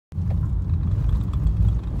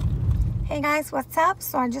Hey guys, what's up?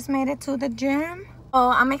 So I just made it to the gym.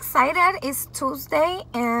 Oh, I'm excited. It's Tuesday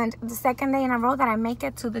and the second day in a row that I make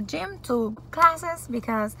it to the gym, to classes,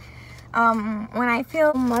 because when I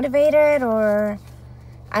feel motivated or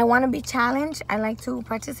I want to be challenged, I like to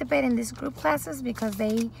participate in these group classes because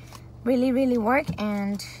they really work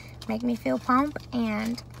and make me feel pumped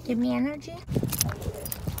and give me energy.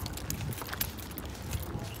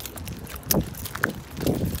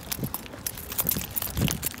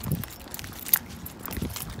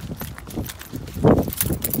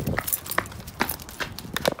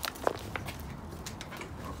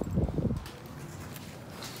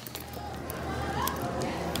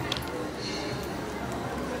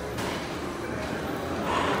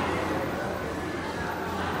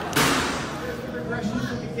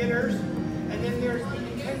 Beginners, and then there's the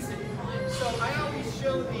intensity. So I always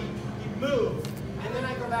show the move, and then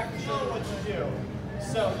I go back and show what to do.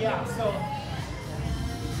 So yeah, so.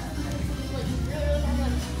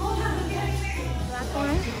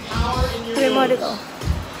 Three more to go.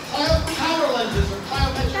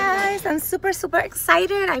 Guys, I'm super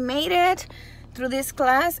excited. I made it through this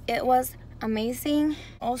class. It was amazing.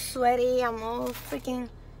 All sweaty. I'm all freaking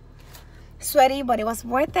sweaty, but it was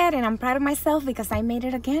worth it, and I'm proud of myself because I made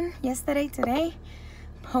it again yesterday, today,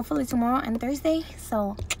 hopefully tomorrow and Thursday.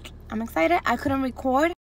 So I'm excited. I couldn't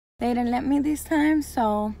record, they didn't let me this time,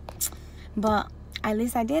 so but at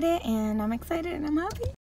least I did it, and I'm excited and I'm happy.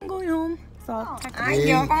 I'm going home. So ay,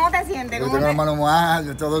 Dios, ¿cómo te sientes? Yo tengo una mano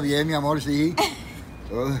más, todo bien, mi amor, sí.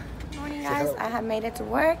 Morning, guys. I have made it to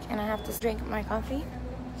work and I have to drink my coffee.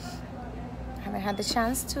 I haven't had the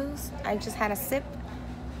chance to. I just had a sip.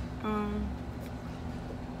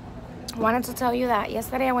 Wanted to tell you that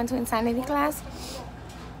yesterday I went to Insanity class.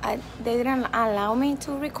 They didn't allow me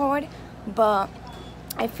to record, but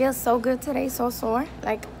I feel so good today, so sore,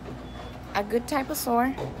 like a good type of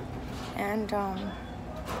sore, and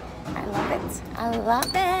I love it. I love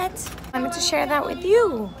it. I wanted to share that with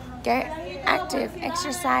you. Get active,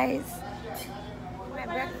 exercise. My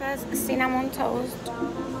breakfast, cinnamon toast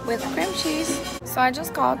with cream cheese. So I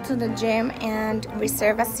just called to the gym and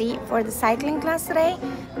reserve a seat for the cycling class today,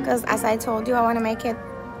 because as I told you, I want to make it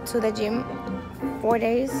to the gym 4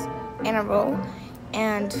 days in a row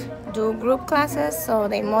and do group classes, so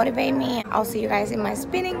they motivate me. I'll see you guys in my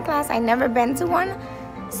spinning class. I never been to one,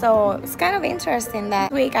 so it's kind of interesting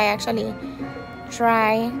that week I actually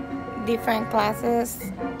try different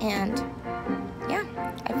classes, and yeah,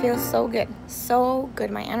 I feel so good.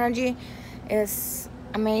 My energy is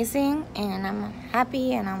amazing, and I'm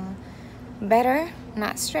happy and I'm better,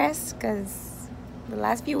 not stressed, because the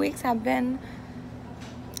last few weeks have been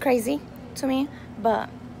crazy to me, but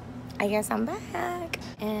I guess I'm back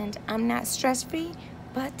and I'm not stress-free,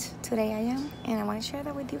 but today I am, and I want to share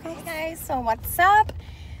that with you guys. Hey guys, so what's up?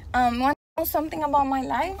 Want to know something about my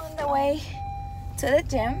life? On the way to the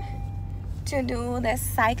gym to do the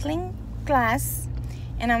cycling class,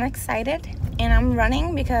 and I'm excited, and I'm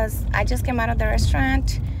running because I just came out of the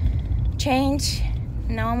restaurant, change.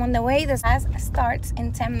 Now I'm on the way. The class starts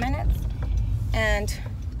in 10 minutes, and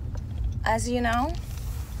as you know,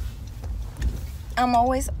 I'm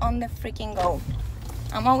always on the freaking go.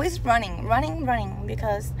 I'm always running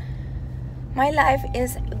because my life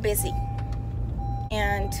is busy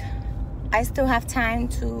and I still have time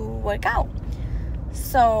to work out.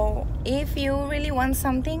 So if you really want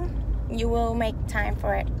something, you will make time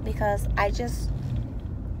for it, because I just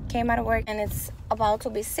came out of work and it's about to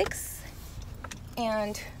be 6,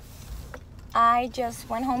 and I just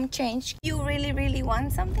went home, changed. You really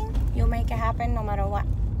want something, you make it happen no matter what.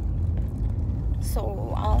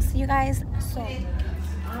 So I'll see you guys soon.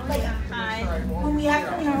 When we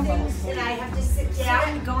have meetings and I have to sit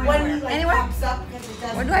down, when Anywhere? pops up because it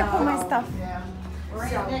doesn't. Where do I put my stuff?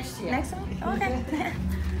 Next to you. Next one? Okay.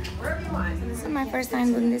 Wherever you want. This is my first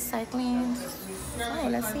time doing this cycling. So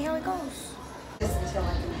let's see how it goes.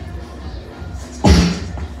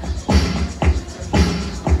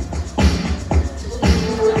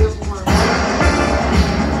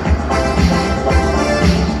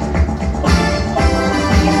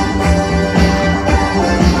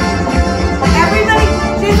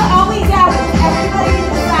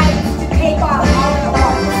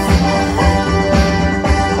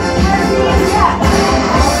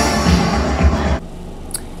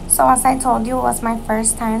 So as I told you, it was my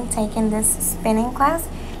first time taking this spinning class,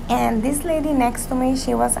 and this lady next to me,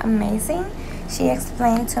 she was amazing. She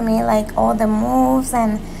explained to me like all the moves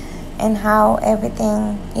and how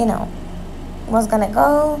everything, you know, was gonna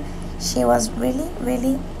go. She was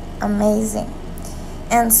really amazing.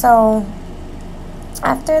 And so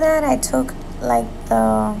after that, I took like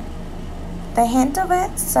the hint of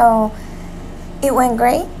it. So It went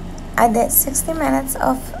great. I did 60 minutes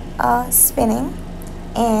of spinning,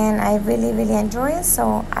 and I really, really enjoy it.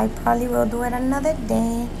 So I probably will do it another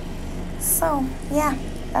day. So yeah,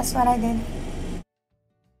 that's what I did.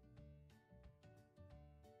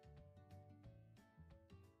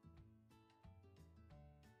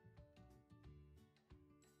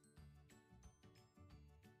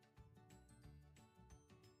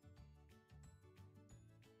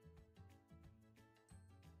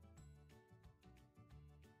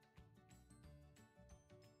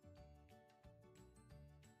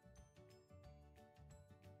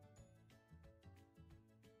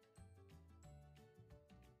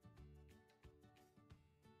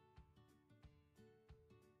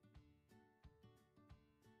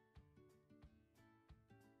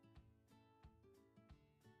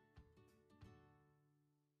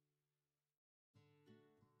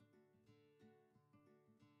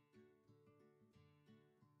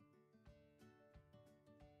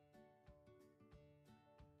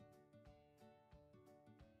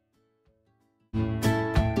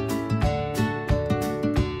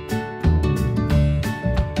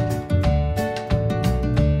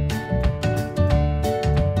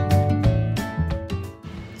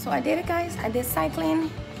 So I did it, guys. I did cycling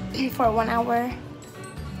for 1 hour.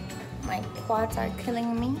 My quads are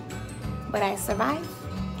killing me, but I survived,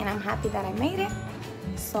 and I'm happy that I made it.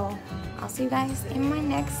 So I'll see you guys in my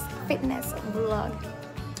next fitness vlog.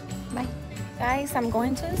 Bye. Guys, I'm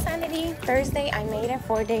going to Insanity Thursday. I made it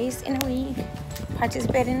 4 days in a week,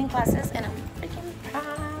 participating in classes, and I'm freaking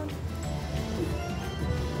proud.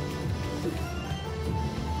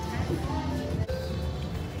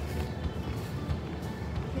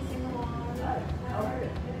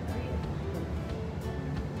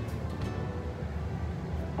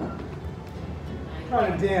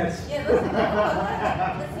 Trying to dance. Yeah,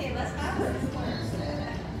 let's see. Let's have this.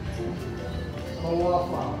 A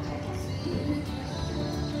wallflower.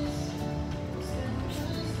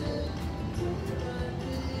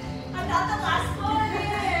 I'm not the last one.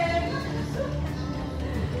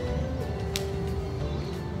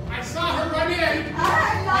 I saw her run in.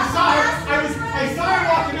 I'm not I saw her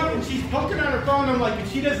walking up, and she's poking on her phone. I'm like, if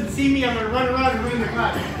she doesn't see me, I'm gonna run around and ruin the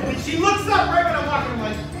class. And she looks up right when I'm walking. I'm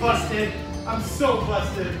like, busted. I'm so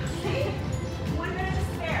busted.